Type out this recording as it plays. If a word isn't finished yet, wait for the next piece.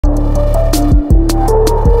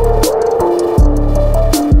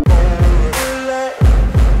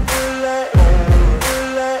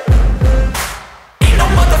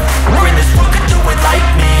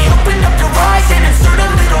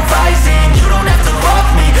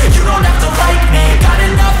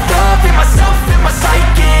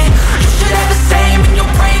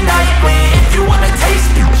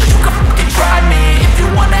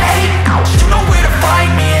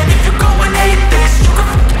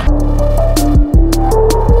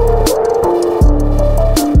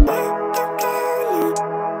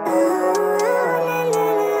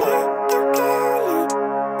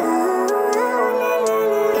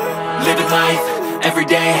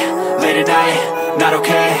not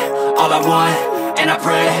okay. All I want, and I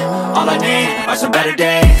pray, all I need are some better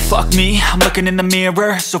days. Fuck me, I'm looking in the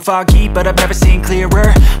mirror, so foggy, but I've never seen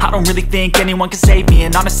clearer. I don't really think anyone can save me,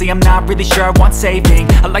 and honestly I'm not really sure I want saving.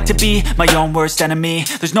 I like to be my own worst enemy.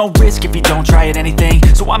 There's no risk if you don't try at anything,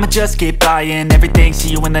 so I'ma just keep buying everything. See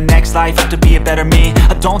you in the next life, have to be a better me.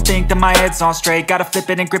 I don't think that my head's on straight, gotta flip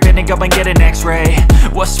it and grip it and go and get an x-ray.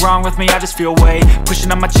 What's wrong with me? I just feel weight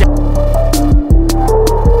pushing on my chest.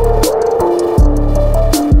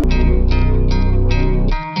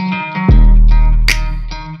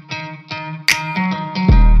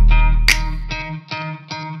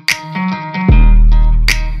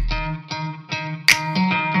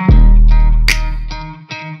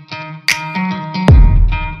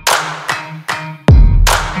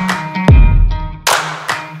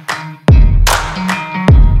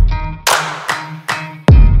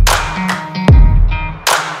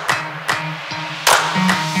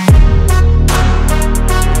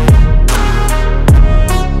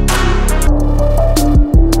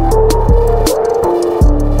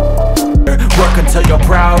 Until you're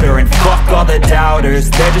prouder, and fuck all the doubters,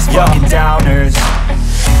 they're just fucking downers.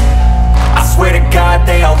 I swear to God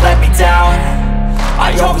they all let me down.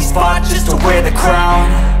 I always fought just to wear the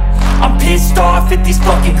crown. I'm pissed off at these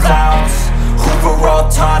fucking clowns who were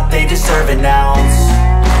all taught they deserve an ounce.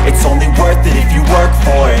 It's only worth it if you work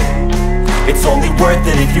for it. It's only worth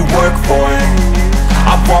it if you work for it.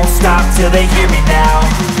 I won't stop till they hear me now.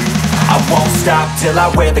 I won't stop till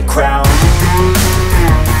I wear the crown.